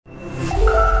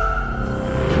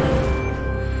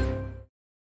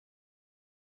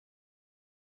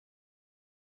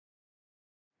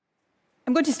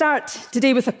I'm going to start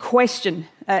today with a question.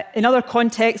 In other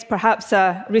contexts, perhaps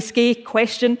a risque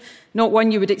question, not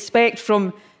one you would expect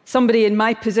from somebody in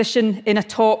my position in a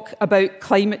talk about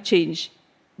climate change.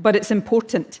 But it's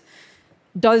important.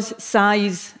 Does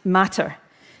size matter?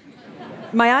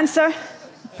 My answer,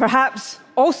 perhaps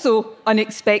also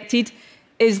unexpected,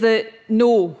 is that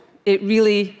no, it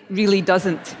really, really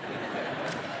doesn't.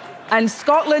 And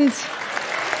Scotland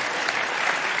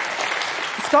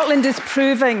is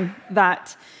proving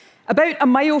that. About a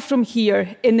mile from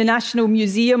here, in the National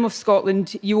Museum of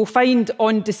Scotland, you will find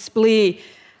on display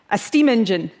a steam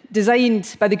engine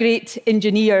designed by the great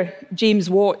engineer James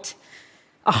Watt.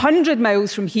 100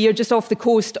 miles from here, just off the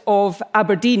coast of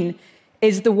Aberdeen,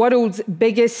 is the world's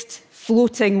biggest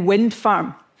floating wind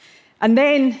farm. And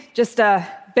then, just a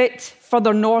bit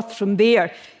further north from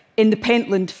there, in the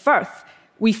Pentland Firth,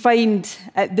 we find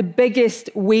the biggest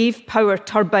wave power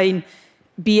turbine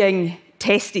being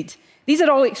tested. These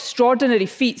are all extraordinary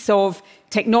feats of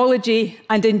technology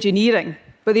and engineering,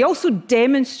 but they also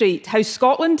demonstrate how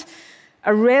Scotland,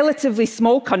 a relatively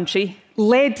small country,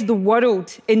 led the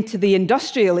world into the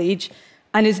industrial age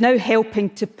and is now helping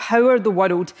to power the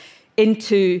world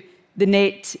into the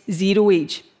net zero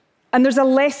age. And there's a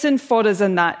lesson for us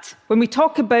in that. When we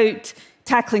talk about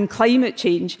tackling climate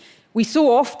change, we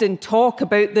so often talk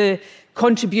about the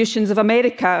contributions of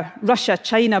America, Russia,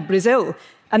 China, Brazil,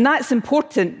 and that's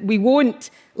important. We won't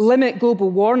limit global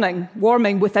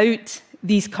warming without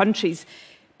these countries.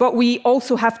 But we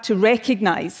also have to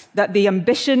recognise that the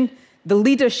ambition, the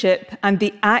leadership, and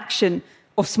the action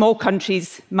of small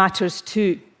countries matters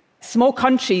too. Small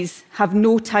countries have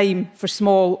no time for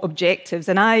small objectives,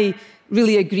 and I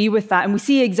really agree with that. And we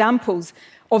see examples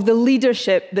of the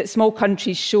leadership that small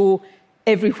countries show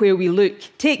everywhere we look.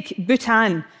 Take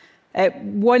Bhutan.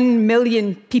 1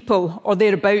 million people or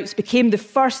thereabouts became the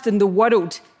first in the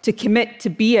world to commit to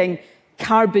being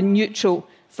carbon neutral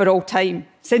for all time.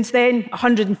 Since then,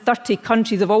 130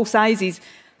 countries of all sizes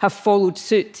have followed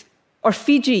suit. Or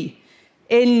Fiji.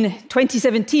 In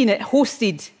 2017, it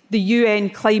hosted the UN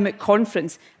Climate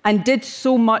Conference and did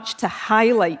so much to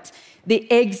highlight the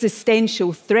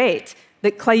existential threat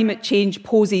that climate change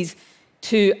poses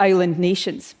to island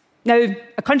nations. Now,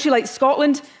 a country like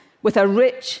Scotland, with a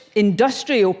rich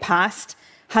industrial past,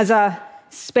 has a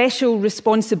special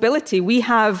responsibility. We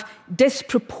have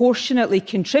disproportionately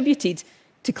contributed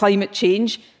to climate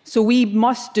change, so we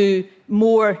must do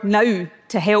more now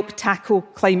to help tackle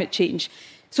climate change.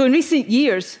 So in recent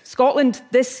years, Scotland,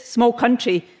 this small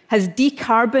country, has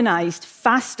decarbonised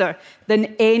faster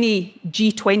than any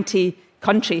G20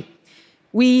 country.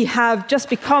 We have just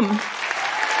become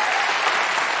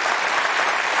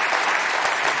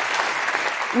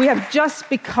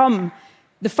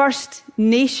the first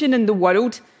nation in the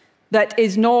world that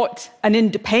is not an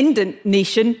independent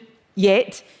nation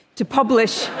yet to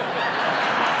publish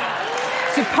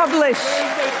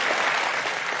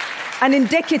an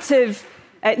indicative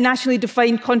nationally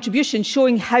defined contribution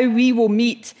showing how we will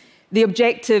meet the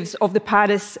objectives of the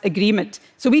Paris Agreement.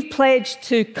 So we've pledged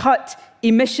to cut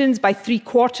emissions by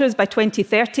 3/4 by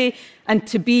 2030 and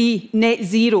to be net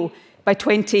zero by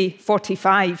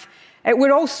 2045.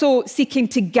 We're also seeking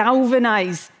to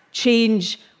galvanise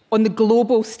change on the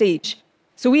global stage.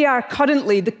 So we are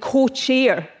currently the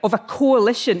co-chair of a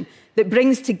coalition that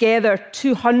brings together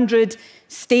 200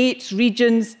 states,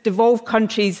 regions, devolved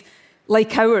countries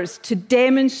like ours to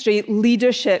demonstrate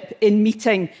leadership in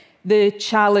meeting the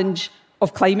challenge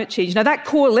of climate change. Now, that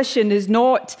coalition is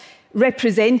not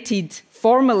represented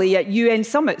formally at UN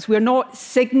summits. We're not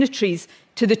signatories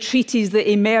to the treaties that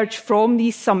emerge from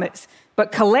these summits.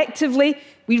 But collectively,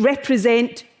 we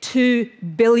represent 2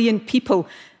 billion people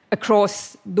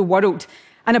across the world.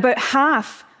 And about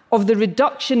half of the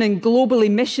reduction in global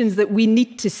emissions that we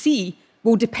need to see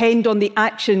will depend on the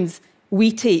actions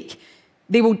we take.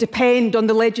 They will depend on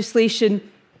the legislation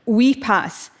we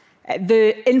pass,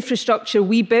 the infrastructure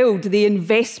we build, the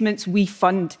investments we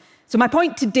fund. So my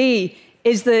point today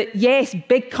is that, yes,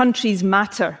 big countries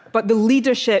matter, but the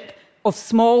leadership of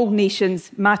small nations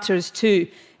matters too.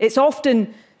 It's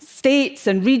often states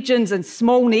and regions and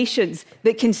small nations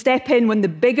that can step in when the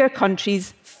bigger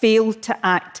countries fail to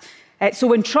act. So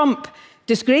when Trump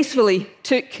disgracefully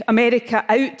took America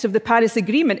out of the Paris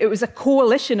Agreement, it was a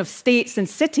coalition of states and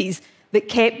cities that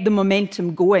kept the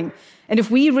momentum going. And if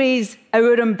we raise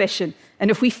our ambition and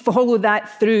if we follow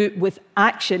that through with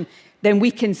action, then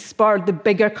we can spur the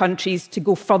bigger countries to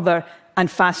go further and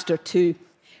faster too.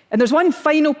 And there's one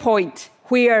final point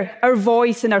where our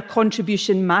voice and our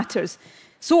contribution matters.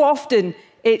 So often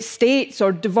it's states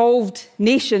or devolved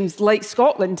nations like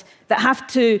Scotland that have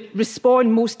to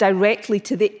respond most directly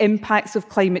to the impacts of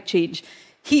climate change.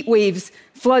 Heat waves,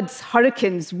 floods,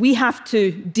 hurricanes, we have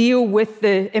to deal with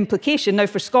the implication. Now,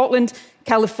 for Scotland,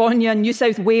 California, New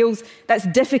South Wales, that's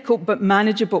difficult but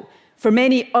manageable. For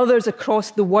many others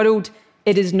across the world,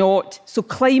 it is not. So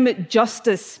climate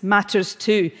justice matters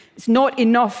too. It's not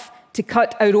enough to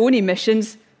cut our own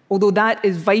emissions, although that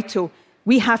is vital.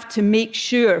 We have to make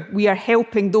sure we are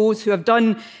helping those who have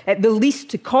done the least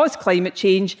to cause climate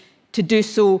change to do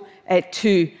so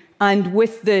too. And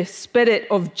with the spirit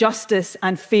of justice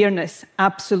and fairness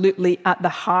absolutely at the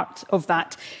heart of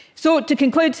that. So to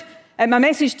conclude, my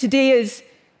message today is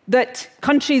that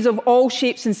countries of all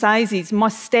shapes and sizes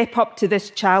must step up to this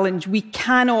challenge. We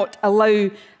cannot allow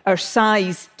our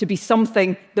size to be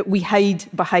something that we hide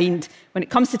behind. When it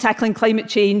comes to tackling climate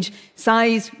change,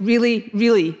 size really,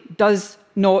 really does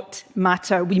not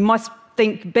matter. We must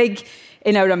think big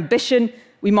in our ambition,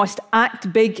 we must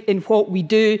act big in what we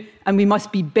do, and we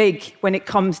must be big when it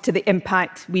comes to the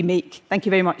impact we make. Thank you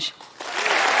very much.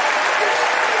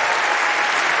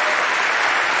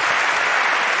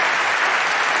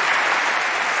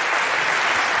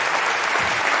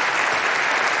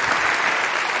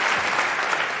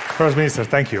 First Minister,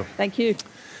 thank you. Thank you.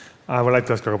 I would like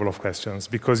to ask a couple of questions,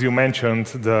 because you mentioned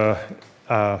the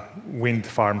wind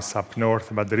farms up north,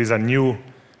 but there is a new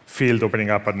field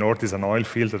opening up at north. It's an oil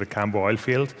field, the Cambo oil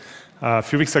field. A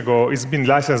few weeks ago, it's been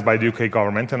licensed by the UK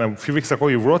government, and a few weeks ago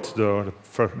you wrote the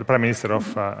Prime Minister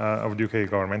of the UK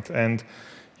government, and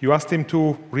you asked him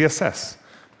to reassess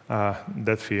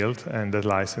that field and that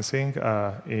licensing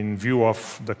in view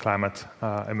of the climate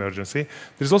emergency.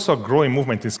 There's also a growing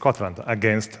movement in Scotland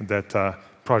against that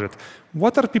project.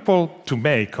 What are people to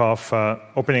make of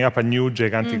opening up a new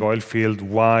gigantic oil field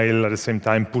while at the same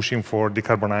time pushing for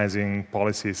decarbonizing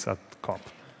policies at COP?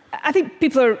 I think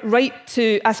people are right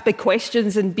to ask big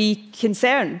questions and be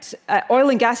concerned. Oil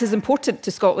and gas is important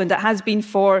to Scotland. It has been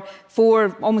for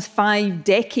almost 5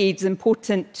 decades,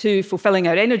 important to fulfilling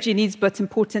our energy needs, but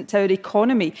important to our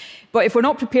economy. But if we're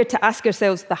not prepared to ask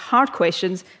ourselves the hard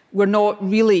questions, we're not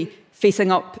really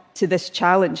facing up to this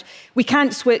challenge. We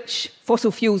can't switch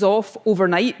fossil fuels off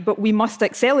overnight, but we must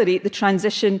accelerate the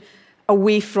transition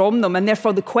away from them. And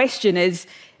therefore the question is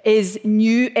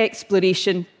new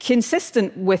exploration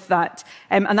consistent with that?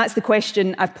 And that's the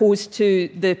question I've posed to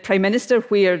the Prime Minister,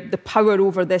 where the power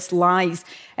over this lies.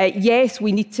 Yes,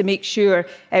 we need to make sure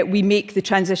we make the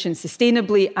transition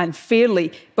sustainably and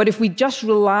fairly, but if we just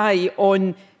rely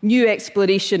on new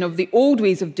exploration of the old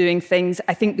ways of doing things,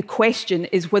 I think the question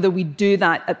is whether we do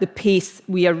that at the pace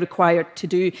we are required to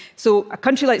do. So a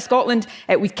country like Scotland,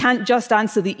 we can't just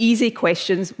answer the easy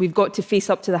questions, we've got to face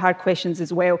up to the hard questions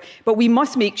as well. But we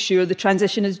must make sure the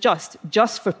transition is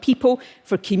just for people,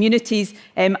 for communities,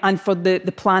 and for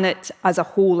the planet as a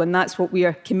whole. And that's what we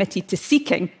are committed to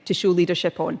seeking to show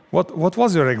leadership on. What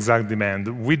was your exact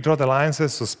demand? Withdraw the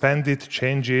license, suspend it,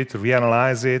 change it,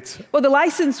 reanalyze it? Well, the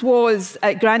licence was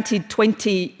granted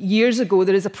 20 years ago.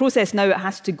 There is a process now it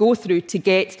has to go through to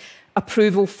get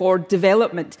approval for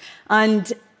development.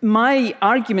 And my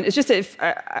argument is just that if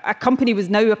a company was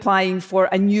now applying for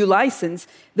a new licence,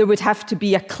 there would have to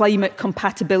be a climate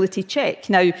compatibility check.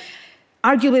 Now,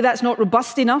 arguably that's not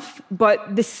robust enough,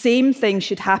 but the same thing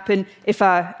should happen if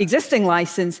an existing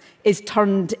licence is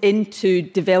turned into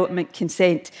development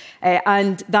consent.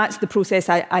 And that's the process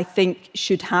I think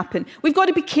should happen. We've got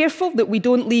to be careful that we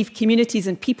don't leave communities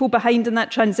and people behind in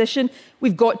that transition.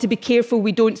 We've got to be careful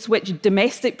we don't switch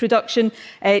domestic production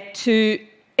to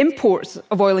imports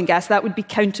of oil and gas. That would be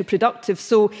counterproductive.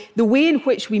 So the way in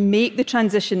which we make the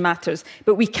transition matters,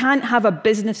 but we can't have a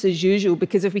business as usual,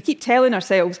 because if we keep telling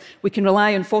ourselves we can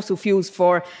rely on fossil fuels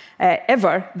for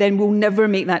ever, then we'll never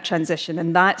make that transition.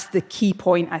 And that's the key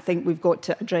point I think we've got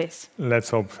to address.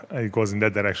 Let's hope it goes in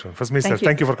that direction. First Minister,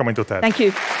 thank you for coming to TED. Thank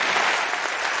you.